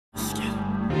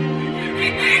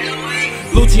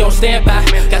Lucci on standby.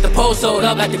 Got the pole sold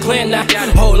up like the clan now.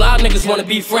 Whole lot of niggas wanna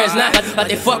be friends now. Like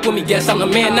they fuck with me, guess I'm the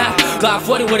man now. Glock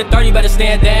 40 with a 30, better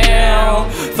stand down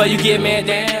before you get man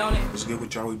down. What's good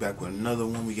with y'all? We back with another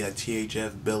one. We got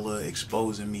THF Billa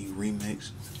Exposing Me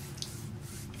remix.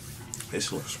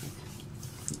 This looks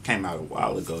came out a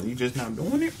while ago and you just not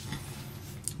doing it?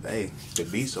 Hey, the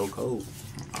beat's so cold.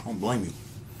 I don't blame you.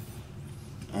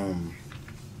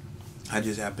 I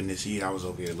just happened to see it. I was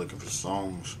over here looking for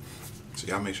songs. So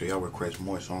y'all make sure y'all request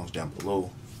more songs down below.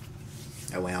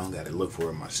 That way I don't gotta look for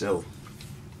it myself.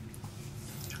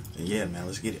 And yeah, man,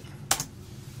 let's get it.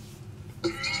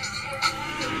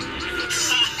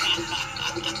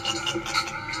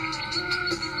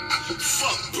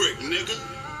 Fuck Brick, nigga.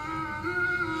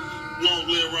 Long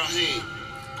live Raheem.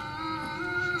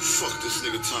 Fuck this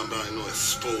nigga talking about I know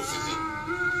exposing him.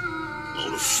 Know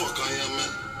who the fuck I am,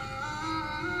 man?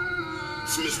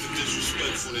 It's Mr.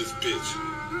 Disrespectful in this bitch.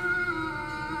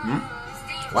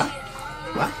 What?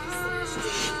 What?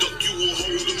 Duck you a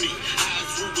hold of me.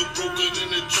 Eyes Ruger broker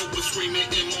than a joker screaming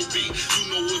MOB. You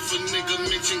know if a nigga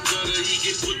mention gutter, he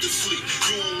get put to sleep.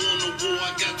 You don't want no war,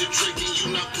 I got the Drake and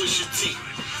you not push your teeth.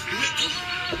 Nigga.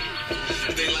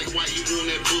 They like, why you on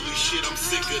that bully shit? I'm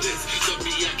sick of this. Don't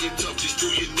be acting tough, just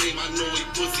do your name. I know a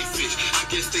pussy fish. I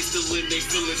guess they still in their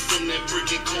feelings from that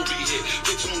brick and Kobe hit.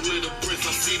 Bitch on little prince,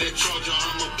 I see that charger,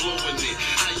 I'ma blowing it.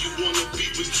 How you wanna be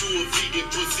with you a vegan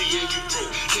pussy and you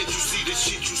broke? Can't you see the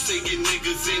shit you say get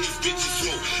niggas and these bitches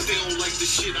smoke? They don't like the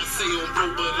shit I say on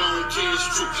bro, but I don't care, it's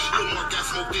true. Lil' Mark got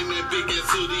smoked in that big ass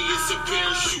hoodie, it's a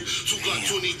parachute. 2 Glock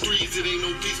 23s, it ain't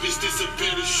no piece, bitch, this a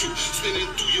parachute.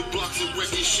 Spinning through your blocks and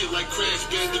wrecking shit like Crash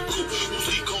Bandicoot.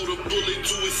 Uzi caught a bullet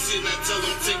to his sin, I tell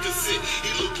him take a sit. He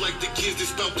look like the kids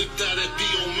that's about to die that be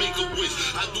on Make-A-Wish.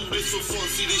 I do this for fun,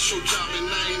 see this your job and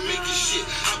I ain't making shit.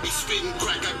 I be spitting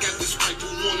crack, I got this pipe who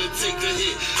wanna take a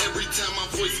hit. Every time my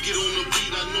voice get on the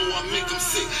beat, I know I make him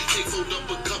sick. K-fold up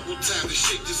a couple times, the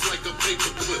shake just like a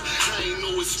paper clip. I ain't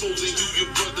no exposing you,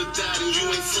 your brother died and you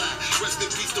ain't fly. Rest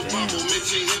in peace to Bobo,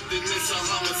 mention him, then it's a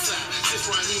homicide. This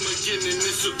Raheem again and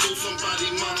this will go somebody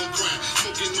mama crying.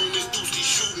 Smoking on this doozy,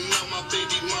 shooting out my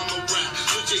baby mama rhyme.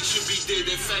 Lil' J should be dead,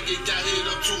 that faggot got hit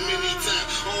up too many times.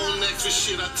 I don't ask for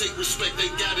shit, I take respect,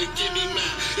 they gotta give me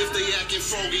mine. If they acting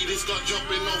froggy, they start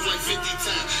jumping off like 50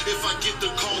 times. If I get the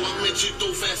call, I mention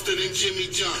though faster than Jimmy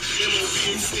John. MOB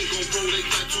ain't stink on bro, they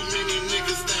got too many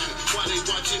niggas dying. While they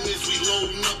watching this, we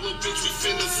loading up, little bitch, we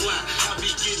finna slide. I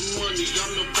be getting money,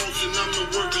 I'm the boss and I'm the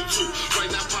worker too.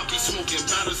 Right now, Poppy smoking,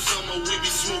 by the summer we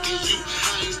be smoking you.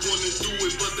 I ain't wanna do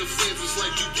it, but the fans was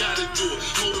like, you gotta do it.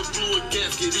 Motor blew a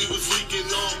gasket, he was leaking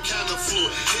all kind of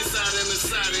fluid. Inside and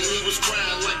aside, and he was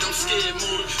crying like I'm scared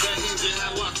motor. That engine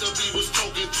had locked up, he was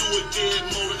talking to a dead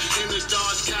motor. In the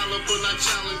Dodge Caliber, not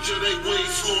Challenger, they way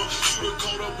slower. Shooter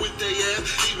caught up with they ass,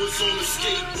 he was on the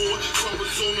skateboard. Trump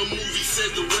was on the movie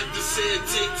set, director said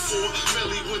take 4.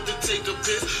 Melly went to take a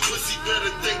piss, pussy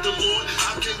better thank the Lord.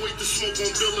 I can't wait to smoke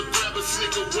on Billa, grab a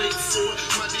snicker, wait for it.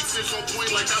 My defense on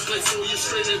point like I play 4 years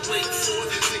straight and wait for it.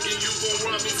 Thinking you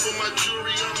gon' rob me for my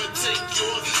jewelry, I'ma take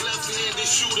yours. Left-handed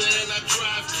shooter and I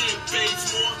drive 10 bays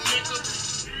more, nigga.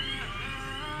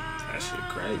 That shit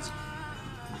crazy.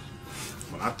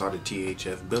 When I thought of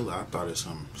THF Billa, I thought of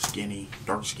some skinny,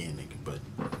 dark-skinned nigga, but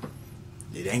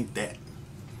it ain't that.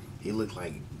 He looked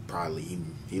like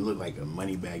he looked like a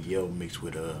Moneybag Yo mixed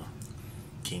with a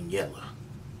King Yella.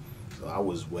 So I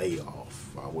was way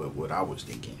off what I was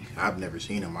thinking. I've never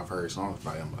seen him. I've heard songs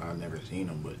by him, but I've never seen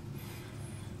him. But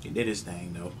he did his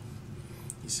thing though.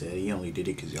 He said he only did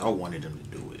it because y'all wanted him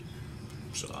to do it.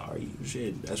 So alright,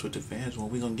 shit, that's what the fans want.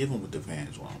 We gonna give him what the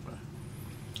fans want, bro.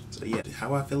 So yeah,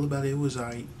 how I feel about it, it was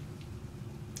alright.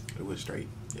 It was straight.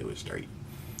 It was straight.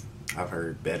 I've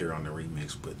heard better on the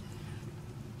remix, but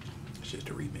it's just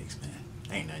a remix, man.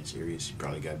 Ain't nothing serious. He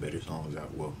probably got better songs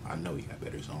out. Well, I know he got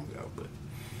better songs out, but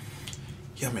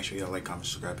yeah, make sure y'all like, comment,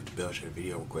 subscribe, hit the bell, share the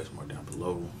video, request more down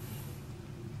below.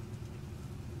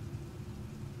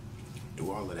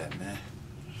 Do all of that, man.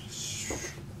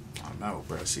 I'm out,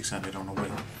 bro. 600 on the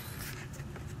way.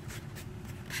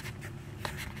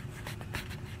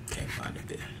 Can't find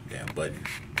the damn button.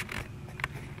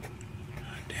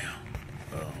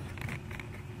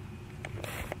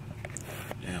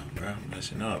 Damn, bro, I'm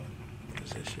messing up.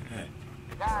 Where's that shit at?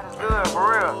 Good,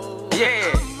 for real.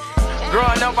 Yeah.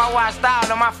 Growing up, I watched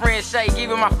all of my friends shake.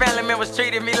 Even my family members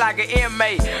treated me like an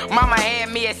inmate. Mama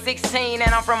had me at 16,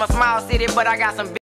 and I'm from a small city, but I got some